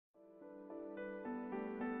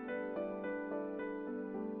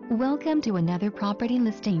Welcome to another property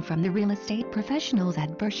listing from the real estate professionals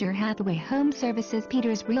at Bershire Hathaway Home Services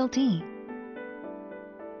Peters Realty.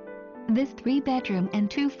 This 3-bedroom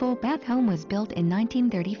and 2 full-bath home was built in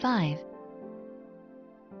 1935.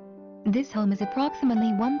 This home is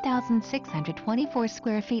approximately 1,624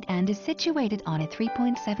 square feet and is situated on a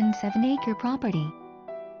 3.77-acre property.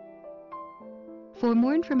 For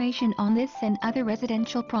more information on this and other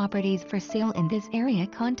residential properties for sale in this area,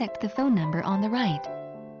 contact the phone number on the right.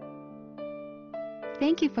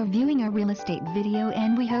 Thank you for viewing our real estate video,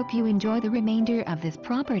 and we hope you enjoy the remainder of this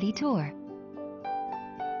property tour.